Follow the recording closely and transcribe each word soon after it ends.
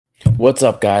What's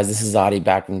up, guys? This is Adi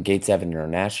back from Gate 7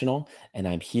 International, and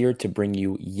I'm here to bring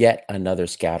you yet another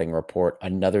scouting report,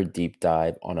 another deep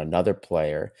dive on another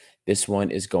player. This one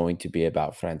is going to be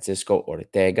about Francisco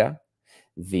Ortega,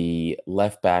 the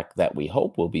left back that we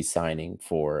hope will be signing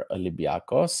for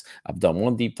Olympiacos. I've done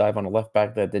one deep dive on a left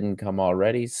back that didn't come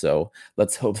already, so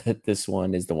let's hope that this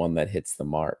one is the one that hits the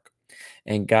mark.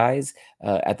 And guys,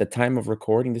 at the time of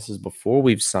recording, this is before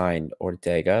we've signed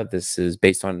Ortega. This is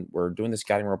based on we're doing the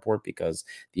scouting report because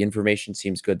the information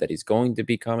seems good that he's going to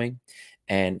be coming.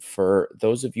 And for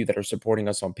those of you that are supporting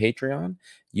us on Patreon,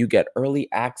 you get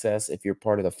early access if you're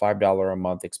part of the $5 a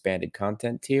month expanded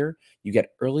content tier. You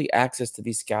get early access to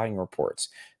these scouting reports.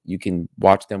 You can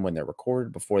watch them when they're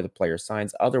recorded before the player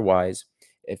signs. Otherwise,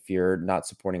 if you're not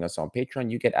supporting us on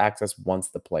Patreon, you get access once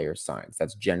the player signs.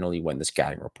 That's generally when the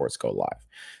scouting reports go live.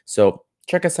 So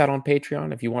check us out on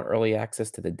Patreon if you want early access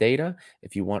to the data.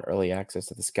 If you want early access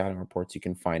to the scouting reports, you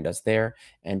can find us there.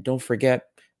 And don't forget,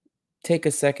 take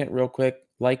a second real quick,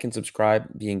 like and subscribe.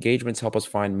 The engagements help us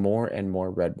find more and more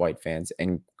red-white fans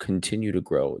and continue to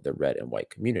grow the red and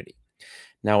white community.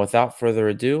 Now, without further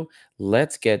ado,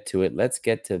 let's get to it. Let's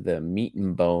get to the meat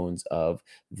and bones of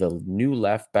the new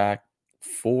left back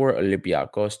for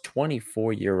Olympiacos,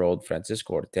 24-year-old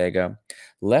Francisco Ortega,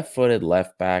 left-footed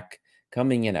left back,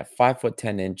 coming in at 5 foot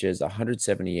 10 inches,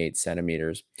 178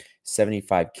 centimeters,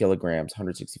 75 kilograms,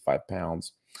 165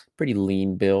 pounds. Pretty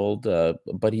lean build,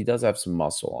 but he does have some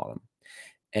muscle on him.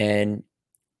 And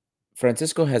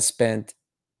Francisco has spent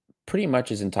pretty much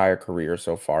his entire career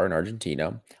so far in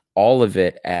Argentina, all of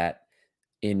it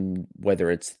in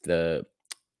whether it's the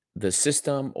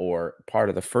system or part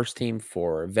of the first team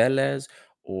for Vélez,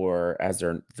 or as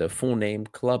the full name,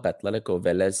 Club Atlético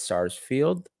Vélez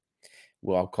Sarsfield.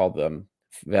 Well, I'll call them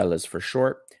Vélez for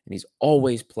short. And he's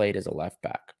always played as a left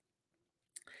back.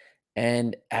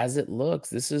 And as it looks,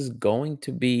 this is going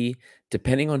to be,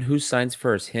 depending on who signs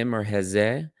first, him or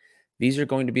Jose, these are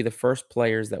going to be the first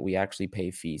players that we actually pay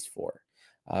fees for.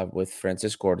 With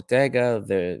Francisco Ortega,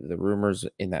 the rumors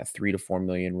in that 3 to 4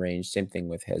 million range. Same thing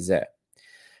with Jose.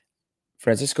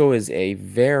 Francisco is a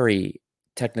very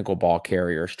technical ball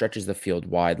carrier, stretches the field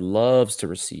wide, loves to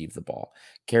receive the ball,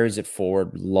 carries it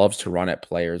forward, loves to run at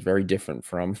players, very different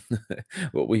from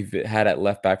what we've had at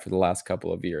left back for the last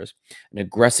couple of years. An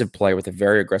aggressive player with a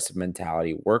very aggressive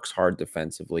mentality, works hard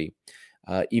defensively.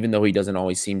 Even though he doesn't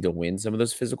always seem to win some of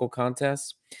those physical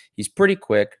contests, he's pretty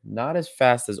quick, not as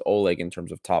fast as Oleg in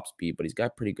terms of top speed, but he's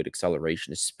got pretty good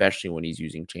acceleration, especially when he's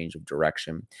using change of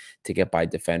direction to get by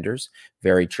defenders.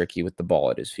 Very tricky with the ball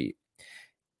at his feet.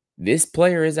 This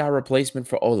player is our replacement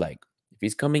for Oleg. If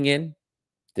he's coming in,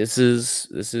 this is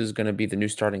going to be the new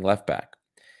starting left back.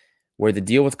 Where the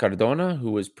deal with Cardona,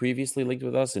 who was previously linked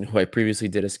with us and who I previously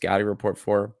did a scouting report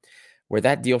for, where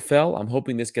that deal fell, I'm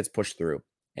hoping this gets pushed through.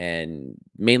 And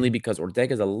mainly because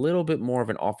Ortega is a little bit more of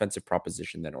an offensive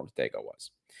proposition than Ortega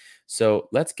was. So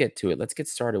let's get to it. Let's get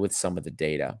started with some of the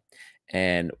data.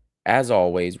 And as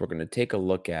always, we're going to take a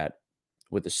look at,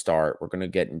 with the start, we're going to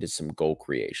get into some goal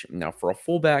creation. Now, for a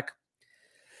fullback,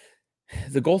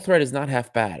 the goal threat is not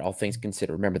half bad, all things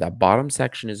considered. Remember, that bottom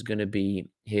section is going to be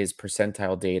his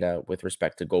percentile data with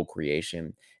respect to goal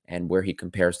creation and where he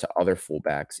compares to other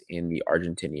fullbacks in the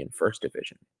Argentinian First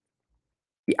Division.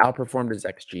 He outperformed his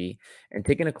XG, and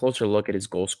taking a closer look at his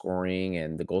goal scoring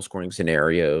and the goal scoring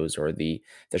scenarios or the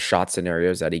shot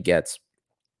scenarios that he gets,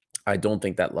 I don't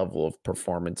think that level of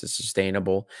performance is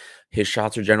sustainable. His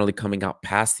shots are generally coming out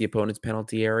past the opponent's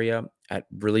penalty area at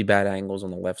really bad angles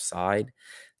on the left side,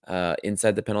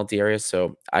 inside the penalty area.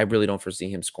 So I really don't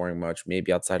foresee him scoring much,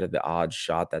 maybe outside of the odd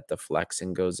shot that deflects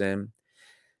and goes in.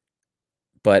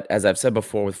 But as I've said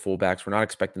before with fullbacks, we're not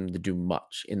expecting them to do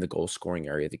much in the goal scoring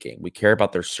area of the game. We care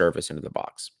about their service into the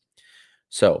box.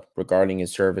 So regarding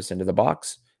his service into the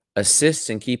box,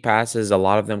 assists and key passes, a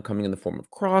lot of them coming in the form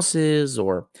of crosses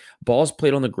or balls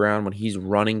played on the ground when he's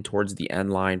running towards the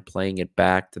end line, playing it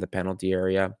back to the penalty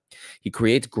area. He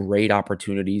creates great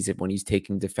opportunities when he's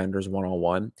taking defenders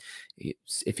one-on-one.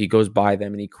 If he goes by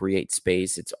them and he creates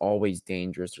space, it's always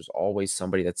dangerous. There's always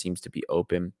somebody that seems to be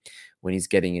open when he's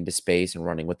getting into space and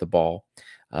running with the ball.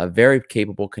 Very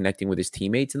capable connecting with his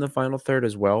teammates in the final third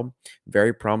as well.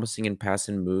 Very promising in pass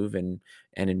and move and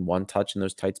in one touch in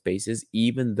those tight spaces,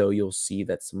 even though you'll see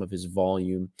that some of his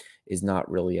volume is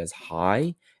not really as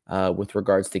high with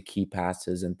regards to key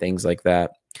passes and things like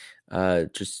that.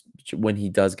 Just when he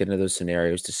does get into those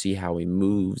scenarios to see how he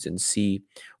moves and see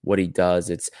what he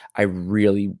does, I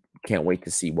really can't wait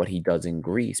to see what he does in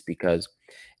Greece, because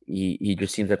He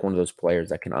just seems like one of those players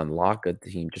that can unlock a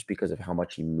team just because of how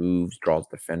much he moves, draws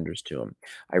defenders to him.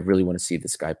 I really want to see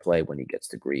this guy play when he gets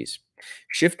to Greece.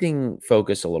 Shifting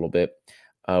focus a little bit,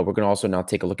 we're going to also now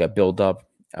take a look at build up.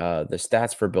 The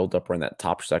stats for build up are in that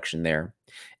top section there,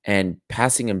 and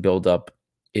passing and build up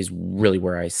is really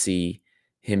where I see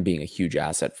him being a huge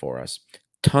asset for us.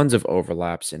 Tons of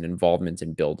overlaps and involvement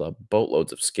in build up,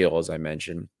 boatloads of skill, as I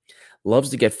mentioned. Loves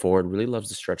to get forward, really loves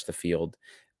to stretch the field,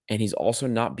 and he's also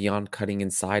not beyond cutting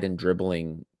inside and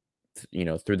dribbling,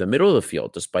 through the middle of the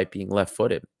field despite being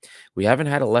left-footed. We haven't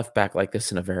had a left back like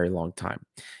this in a very long time.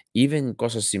 Even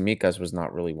Kostas Tsimikas was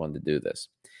not really one to do this.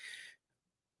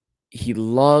 He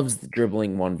loves the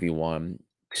dribbling 1v1,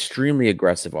 extremely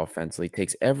aggressive offensively,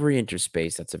 takes every inch of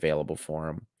space that's available for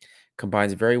him,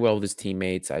 combines very well with his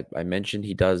teammates. I mentioned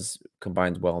he does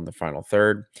combines well in the final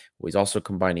third. He's also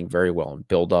combining very well in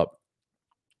build up.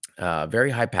 Very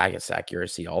high pass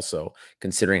accuracy, also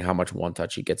considering how much one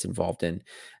touch he gets involved in.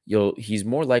 He's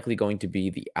more likely going to be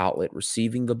the outlet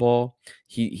receiving the ball.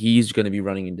 He's going to be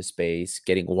running into space,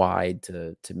 getting wide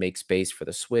to make space for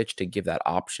the switch to give that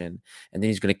option, and then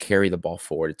he's going to carry the ball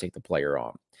forward to take the player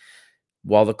on.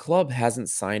 While the club hasn't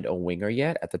signed a winger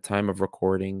yet, at the time of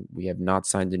recording, we have not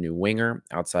signed a new winger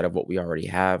outside of what we already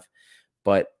have,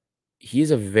 but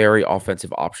he's a very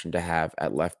offensive option to have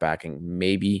at left back, and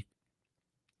maybe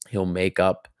he'll make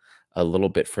up a little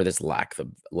bit for this lack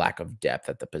of depth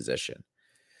at the position.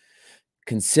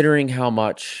 Considering how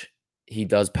much he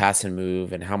does pass and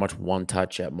move and how much one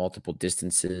touch at multiple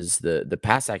distances, the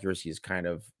pass accuracy is kind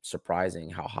of surprising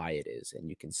how high it is, and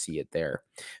you can see it there.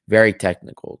 Very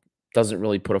technical. Doesn't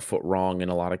really put a foot wrong in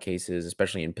a lot of cases,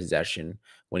 especially in possession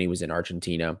when he was in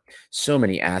Argentina. So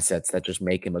many assets that just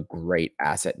make him a great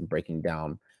asset in breaking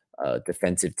down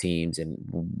defensive teams, and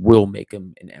will make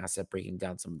him an asset breaking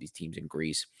down some of these teams in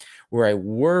Greece. Where I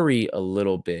worry a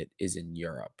little bit is in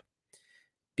Europe,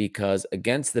 because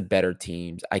against the better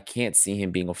teams, I can't see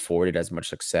him being afforded as much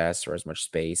success or as much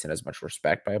space and as much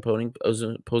respect by opposing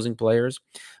players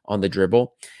on the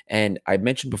dribble. And I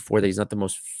mentioned before that he's not the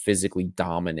most physically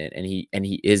dominant, and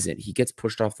he isn't. He gets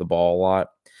pushed off the ball a lot.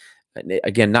 And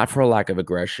again, not for a lack of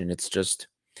aggression. It's just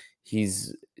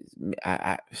he's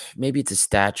maybe it's his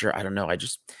stature. I don't know.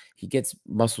 He gets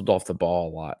muscled off the ball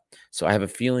a lot. So I have a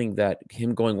feeling that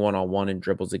him going one on one and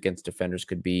dribbles against defenders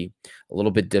could be a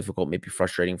little bit difficult, maybe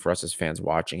frustrating for us as fans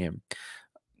watching him.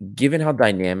 Given how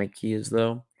dynamic he is,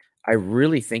 though, I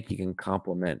really think he can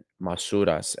complement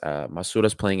Masuras.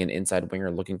 Masuras playing an inside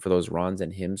winger, looking for those runs,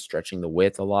 and him stretching the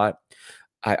width a lot.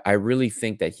 I really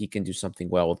think that he can do something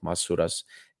well with Masuras.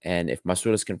 And if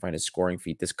Masuras can find his scoring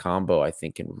feet, this combo, I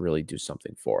think, can really do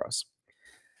something for us.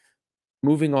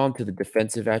 Moving on to the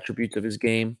defensive attributes of his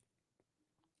game.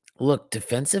 Look,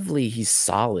 defensively, he's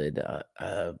solid.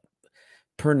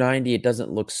 Per 90, it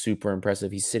doesn't look super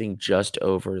impressive. He's sitting just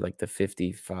over like the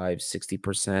 55,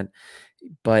 60%.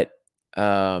 But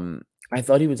I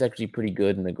thought he was actually pretty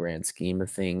good in the grand scheme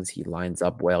of things. He lines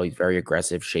up well. He's very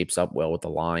aggressive, shapes up well with the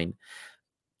line.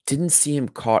 Didn't see him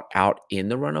caught out in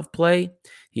the run of play.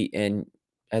 And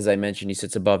as I mentioned, he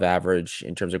sits above average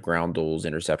in terms of ground duels,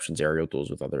 interceptions, aerial duels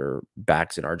with other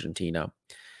backs in Argentina.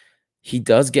 He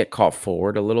does get caught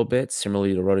forward a little bit,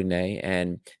 similarly to Rodinei,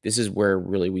 and this is where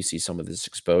really we see some of this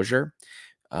exposure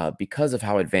because of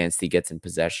how advanced he gets in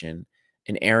possession.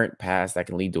 An errant pass that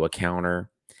can lead to a counter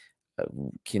uh,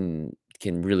 can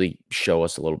really show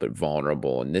us a little bit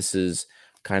vulnerable, and this is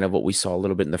kind of what we saw a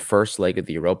little bit in the first leg of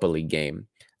the Europa League game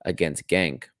against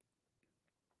Genk.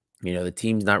 The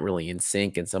team's not really in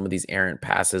sync, and some of these errant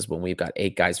passes when we've got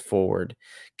 8 guys forward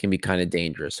can be kind of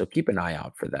dangerous. So keep an eye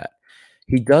out for that.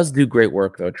 He does do great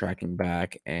work though tracking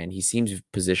back, and he seems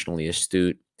positionally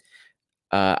astute.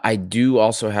 I do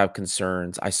also have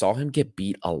concerns. I saw him get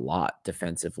beat a lot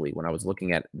defensively when I was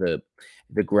looking at the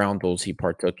ground duels he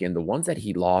partook in. The ones that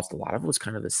he lost, a lot of it was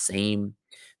kind of the same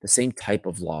type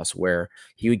of loss where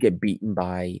he would get beaten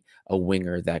by a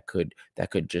winger that could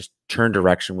just turn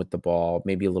direction with the ball,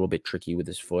 maybe a little bit tricky with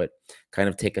his foot, kind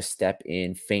of take a step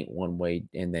in, feint one way,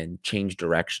 and then change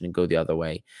direction and go the other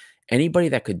way. Anybody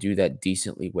that could do that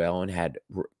decently well and had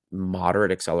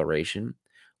moderate acceleration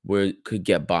could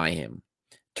get by him,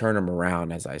 turn him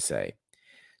around, as I say.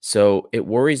 So it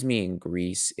worries me in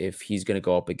Greece if he's going to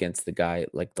go up against the guy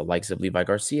like the likes of Levi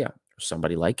Garcia or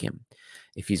somebody like him.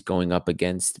 If he's going up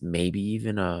against maybe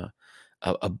even a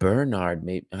Bernard,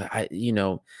 maybe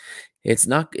it's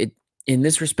not it. In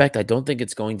this respect, I don't think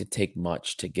it's going to take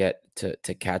much to get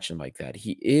to catch him like that.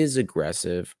 He is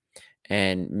aggressive,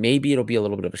 And maybe it'll be a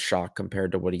little bit of a shock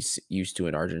compared to what he's used to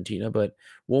in Argentina, but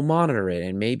we'll monitor it.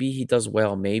 And maybe he does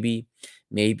well. Maybe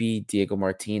Diego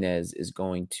Martinez is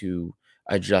going to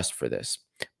adjust for this.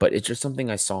 But it's just something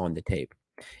I saw on the tape.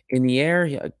 In the air,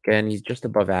 again, he's just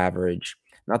above average.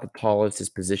 Not the tallest. His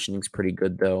positioning's pretty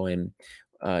good though, and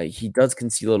he does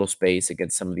concede a little space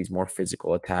against some of these more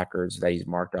physical attackers that he's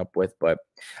marked up with. But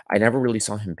I never really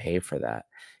saw him pay for that.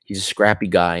 He's a scrappy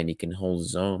guy, and he can hold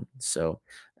his own. So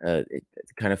it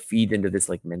kind of feeds into this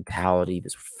like mentality,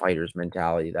 this fighter's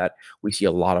mentality that we see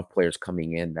a lot of players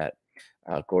coming in that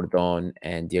Gordon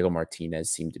and Diego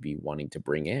Martinez seem to be wanting to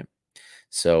bring in.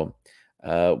 So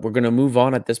we're going to move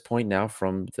on at this point now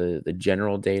from the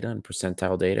general data and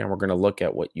percentile data, and we're going to look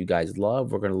at what you guys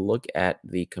love. We're going to look at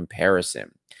the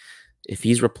comparison. If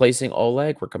he's replacing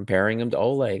Oleg, we're comparing him to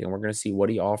Oleg, and we're going to see what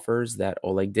he offers that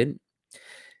Oleg didn't.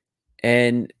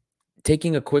 And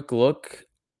taking a quick look,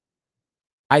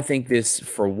 I think this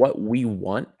for what we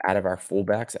want out of our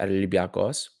fullbacks at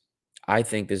Olympiacos, I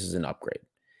think this is an upgrade.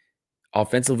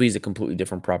 Offensively is a completely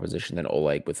different proposition than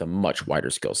Oleg with a much wider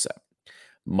skill set.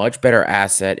 Much better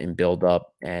asset and build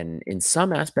up. And in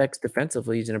some aspects,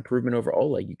 defensively, he's an improvement over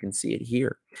Oleg. You can see it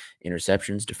here.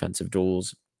 Interceptions, defensive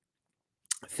duels,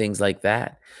 things like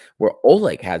that. Where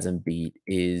Oleg has him beat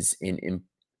is in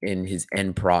his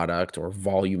end product or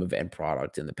volume of end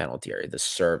product in the penalty area, the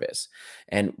service.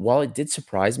 And while it did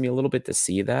surprise me a little bit to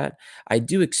see that, I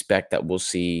do expect that we'll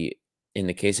see in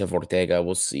the case of Ortega,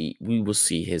 we will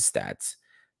see his stats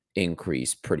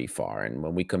increase pretty far. And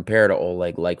when we compare to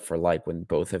Oleg like for like, when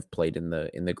both have played in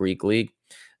the Greek league,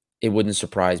 it wouldn't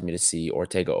surprise me to see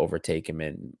Ortega overtake him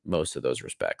in most of those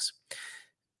respects.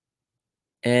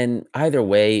 And either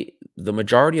way, the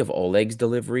majority of Oleg's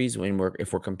deliveries,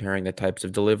 if we're comparing the types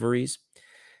of deliveries,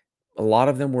 a lot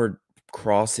of them were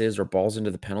crosses or balls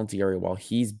into the penalty area while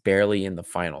he's barely in the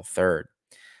final third.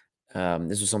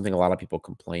 This was something a lot of people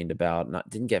complained about. Not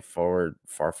didn't get far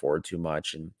forward too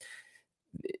much, and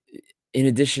in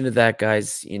addition to that,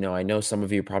 guys, I know some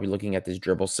of you are probably looking at this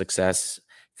dribble success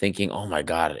thinking, oh my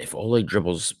God, if Ole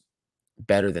dribbles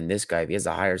better than this guy, if he has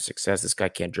a higher success, this guy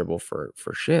can't dribble for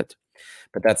shit.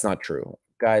 But that's not true.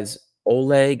 Guys,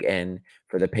 Oleg, and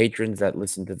for the patrons that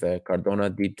listen to the Cardona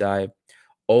deep dive,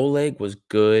 Oleg was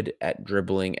good at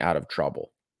dribbling out of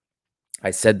trouble.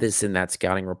 I said this in that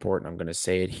scouting report, and I'm going to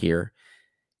say it here.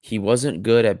 He wasn't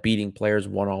good at beating players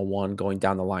one on one, going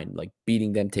down the line, like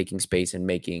beating them, taking space, and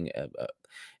making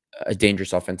a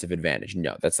dangerous offensive advantage.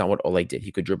 No, that's not what Oleg did.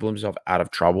 He could dribble himself out of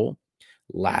trouble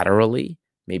laterally,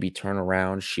 maybe turn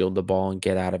around, shield the ball, and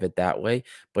get out of it that way.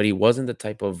 But he wasn't the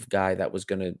type of guy that was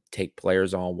going to take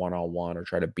players on one or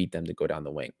try to beat them to go down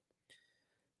the wing.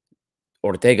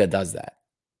 Ortega does that,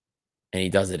 and he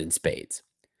does it in spades.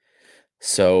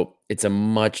 So it's a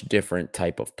much different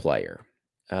type of player.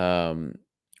 Um,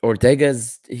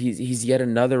 he's yet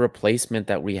another replacement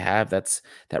that we have that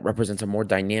represents a more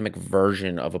dynamic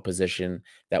version of a position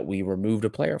that we removed a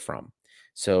player from.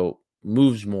 So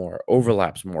moves more,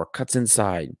 overlaps more, cuts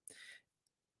inside.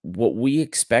 What we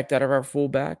expect out of our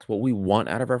fullbacks, what we want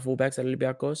out of our fullbacks at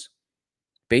Olympiacos,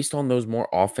 based on those more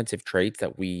offensive traits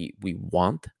that we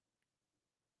want,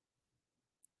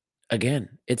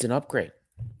 again, it's an upgrade.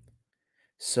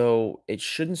 So it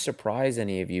shouldn't surprise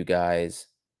any of you guys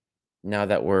now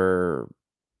that we're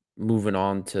moving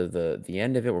on to the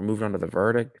end of it. We're moving on to the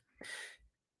verdict.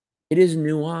 It is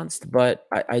nuanced, but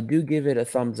I do give it a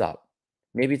thumbs up.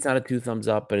 Maybe it's not a two thumbs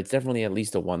up, but it's definitely at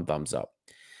least a one thumbs up.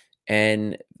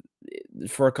 And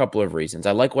for a couple of reasons.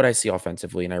 I like what I see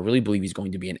offensively, and I really believe he's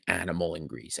going to be an animal in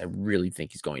Greece. I really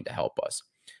think he's going to help us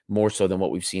more so than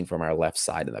what we've seen from our left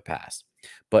side in the past.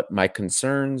 But my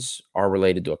concerns are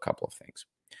related to a couple of things.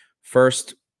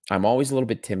 First, I'm always a little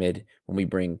bit timid when we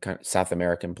bring kind of South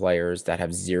American players that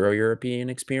have zero European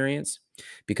experience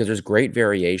because there's great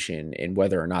variation in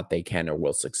whether or not they can or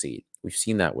will succeed. We've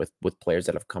seen that with players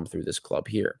that have come through this club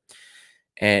here.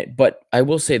 But I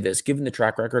will say this, given the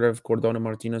track record of Cordona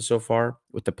Martinez so far,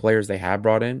 with the players they have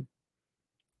brought in,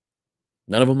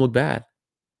 none of them look bad.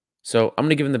 So I'm going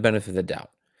to give them the benefit of the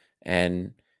doubt.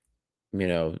 And,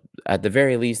 at the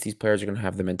very least, these players are going to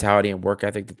have the mentality and work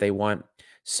ethic that they want.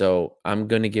 So I'm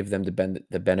going to give them the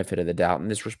benefit of the doubt in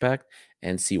this respect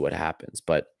and see what happens.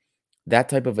 But that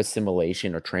type of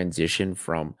assimilation or transition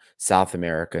from South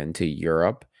America into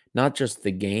Europe, not just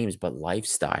the games, but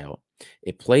lifestyle,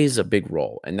 it plays a big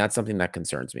role. And that's something that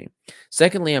concerns me.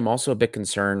 Secondly, I'm also a bit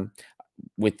concerned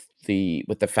with the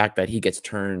fact that he gets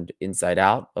turned inside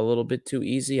out a little bit too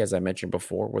easy, as I mentioned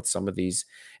before, with some of these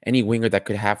any winger that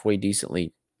could halfway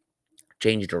decently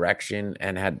change direction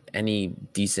and had any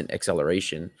decent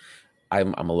acceleration,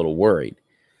 I'm a little worried.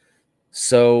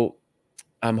 So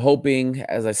I'm hoping,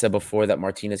 as I said before, that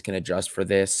Martinez can adjust for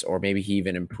this, or maybe he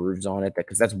even improves on it.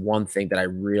 Because that's one thing that I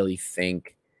really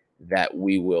think that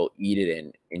we will eat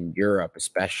it in Europe,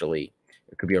 especially.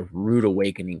 It could be a rude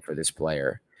awakening for this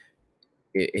player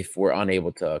if we're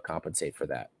unable to compensate for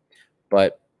that.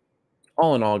 But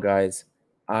all in all, guys,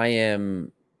 I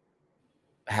am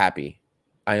happy.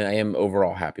 I am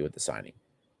overall happy with the signing.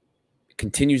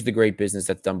 Continues the great business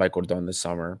that's done by Cordon this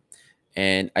summer.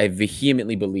 And I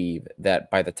vehemently believe that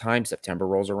by the time September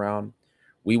rolls around,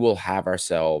 we will have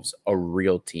ourselves a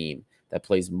real team that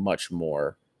plays much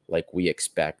more like we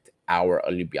expect our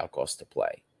Olympiacos to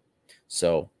play.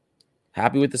 So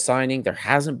happy with the signing. There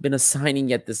hasn't been a signing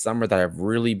yet this summer that I've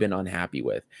really been unhappy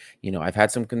with. I've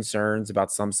had some concerns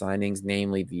about some signings,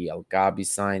 namely the El Gabi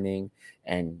signing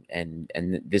and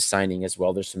this signing as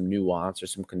well. There's some nuance or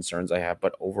some concerns I have,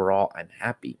 but overall, I'm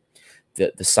happy.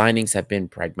 The signings have been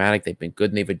pragmatic, they've been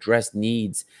good, and they've addressed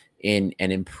needs in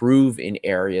and improve in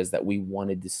areas that we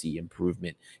wanted to see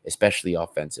improvement, especially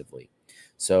offensively.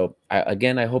 So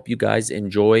again, I hope you guys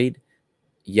enjoyed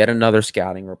yet another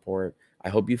scouting report. I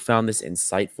hope you found this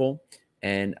insightful,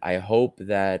 and I hope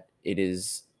that it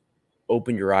is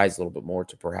opened your eyes a little bit more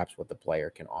to perhaps what the player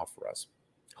can offer us.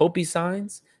 Hope he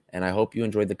signs, and I hope you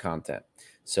enjoyed the content.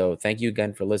 So thank you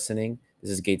again for listening.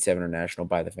 This is Gate 7 International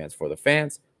by the fans for the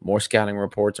fans. More scouting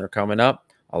reports are coming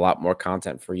up, a lot more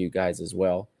content for you guys as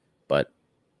well. But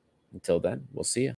until then, we'll see you.